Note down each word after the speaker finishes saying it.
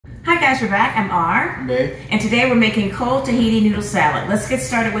guys, we're back. I'm R. Babe. And today we're making cold tahini noodle salad. Let's get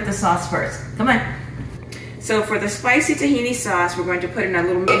started with the sauce first. Come on. So for the spicy tahini sauce, we're going to put in a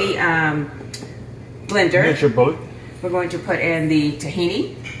little mini blender. That's your boat. We're going to put in the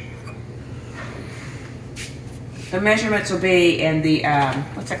tahini. The measurements will be in the,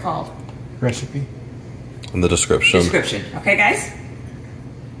 what's that called? Recipe. In the description. Okay, guys?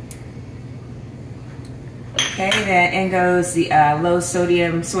 Okay, then in goes the low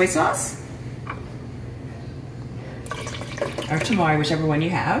sodium soy sauce. Or tamari, whichever one you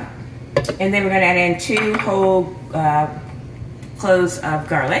have. And then we're going to add in 2 whole cloves of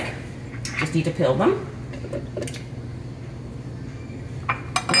garlic. Just need to peel them.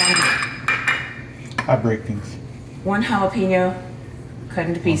 I break things. 1 jalapeno cut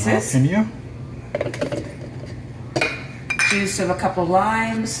into pieces. Jalapeno. Juice of a couple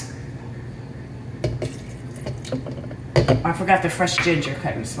limes. I forgot the fresh ginger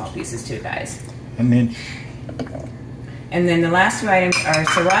cut in small pieces too, guys. An inch. And then the last 2 items are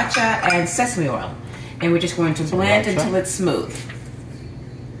sriracha and sesame oil. And we're just going to blend until it's smooth.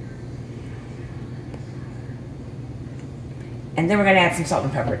 And then we're going to add some salt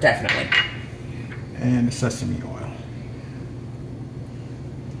and pepper, definitely. And sesame oil.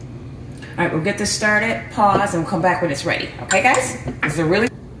 All right, we'll get this started, pause, and we'll come back when it's ready. Okay, guys? This is a really...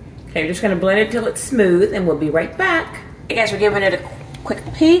 Okay, we're just going to blend it until it's smooth, and we'll be right back. Hey, guys, we're giving it a quick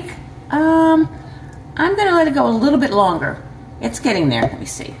peek. I'm going to let it go a little bit longer. It's getting there. Let me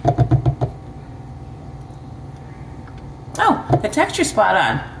see. Oh, the texture's spot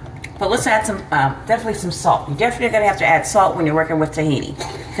on. But let's add some, definitely some salt. You're definitely going to have to add salt when you're working with tahini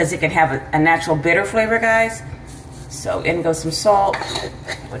because it can have a natural bitter flavor, guys. So in goes some salt.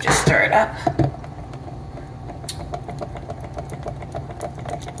 We'll just stir it up.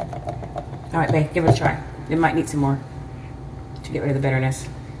 All right, babe, give it a try. It might need some more to get rid of the bitterness.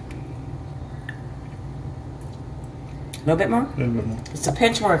 A little bit more? A little bit more. Just a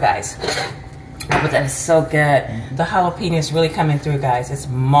pinch more, guys. Oh, but that is so good. The jalapeno is really coming through, guys. It's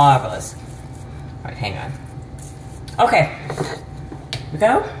marvelous. All right, hang on. Okay. Here we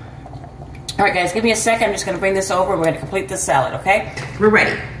go. All right, guys, give me a second. I'm just going to bring this over. We're going to complete this salad, okay? We're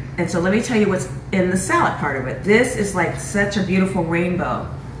ready. And so let me tell you what's in the salad part of it. This is like such a beautiful rainbow.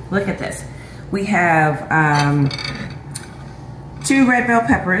 Look at this. We have 2 red bell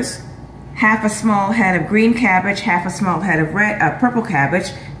peppers, half a small head of green cabbage, half a small head of purple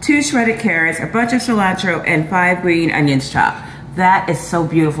cabbage, 2 shredded carrots, a bunch of cilantro, and 5 green onions chopped. That is so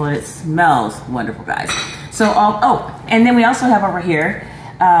beautiful, and it smells wonderful, guys. So, and then we also have over here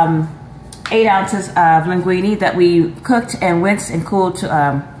 8 ounces of linguine that we cooked and rinsed and cooled to,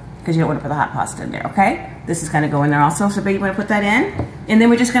 because you don't want to put the hot pasta in there, okay? This is going to go in there also, so babe, you want to put that in? And then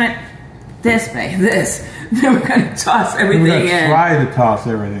we're just going to, then we're going to toss everything in. We're going to try to toss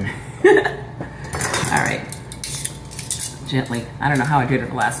everything. All right. Gently. I don't know how I did it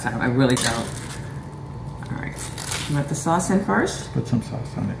the last time. I really don't. All right. You want the sauce in first? Put some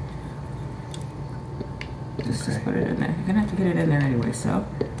sauce on it. Just put it in there. You're going to have to get it in there anyway, so.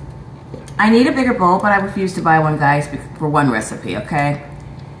 I need a bigger bowl, but I refuse to buy one, guys, for one recipe, okay?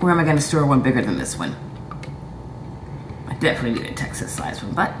 Where am I going to store one bigger than this one? I definitely need a Texas size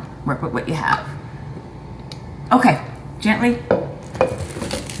one, but work with what you have. Okay. Gently.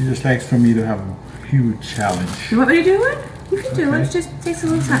 She just likes for me to have a huge challenge. You want me to do it? You can do it. It just takes a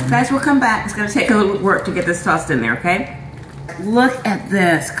little time. Guys, we'll come back. It's going to take a little work to get this tossed in there, okay? Look at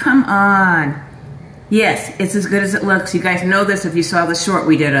this. Come on. Yes, it's as good as it looks. You guys know this if you saw the short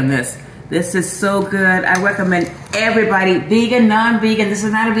we did on this. This is so good. I recommend everybody, vegan, non-vegan. This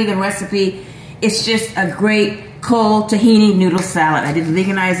is not a vegan recipe. It's just a great cold tahini noodle salad. I didn't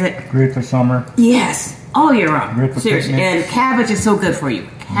veganize it. Great for summer. Yes. All year round. Great for seriously. picnics. And cabbage is so good for you.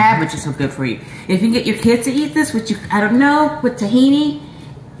 Cabbage is so good for you. If you can get your kids to eat this, which you, I don't know, with tahini,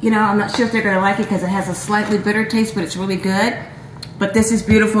 you know, I'm not sure if they're going to like it because it has a slightly bitter taste, but it's really good. But this is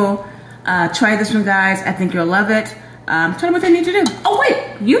beautiful. Try this one, guys. I think you'll love it. Tell them what they need to do. Oh, wait.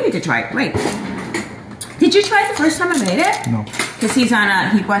 You need to try it. Wait. Did you try it the first time I made it? No. Because he's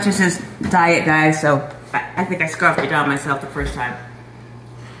on he watches his diet, guys, so I think I scarfed it down myself the first time.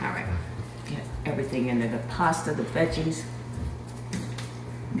 All right. Get everything in there. The pasta, the veggies.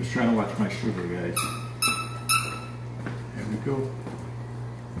 I'm just trying to watch my sugar, guys. There we go.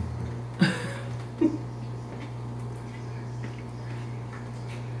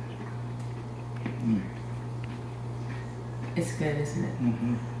 It's good, isn't it?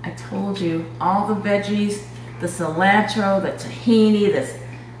 Mm-hmm. I told you, all the veggies, the cilantro, the tahini,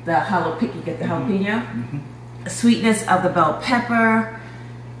 the jalapeno, you get the jalapeno? Mm-hmm. The sweetness of the bell pepper,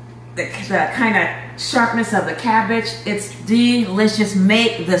 the kind of sharpness of the cabbage. It's delicious.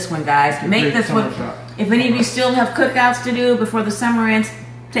 Make this one, guys. Make this one. If any of you still have cookouts to do before the summer ends,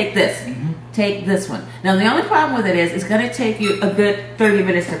 take this. Take this one. Now, the only problem with it is it's going to take you a good 30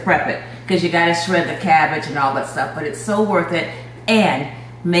 minutes to prep it because you got to shred the cabbage and all that stuff, but it's so worth it. And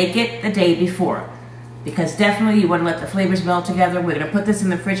make it the day before because definitely you want to let the flavors meld together. We're going to put this in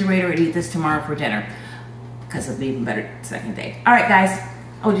the refrigerator and eat this tomorrow for dinner because it'll be even better second day. All right, guys.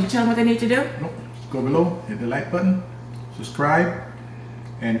 Oh, did you tell them what they need to do? Nope. Go below, hit the like button, subscribe,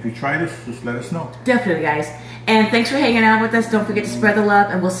 and if you try this, just let us know. Definitely, guys. And thanks for hanging out with us. Don't forget to spread the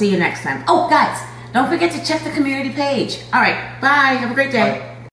love, and we'll see you next time. Oh, guys, don't forget to check the community page. All right, bye. Have a great day. Bye.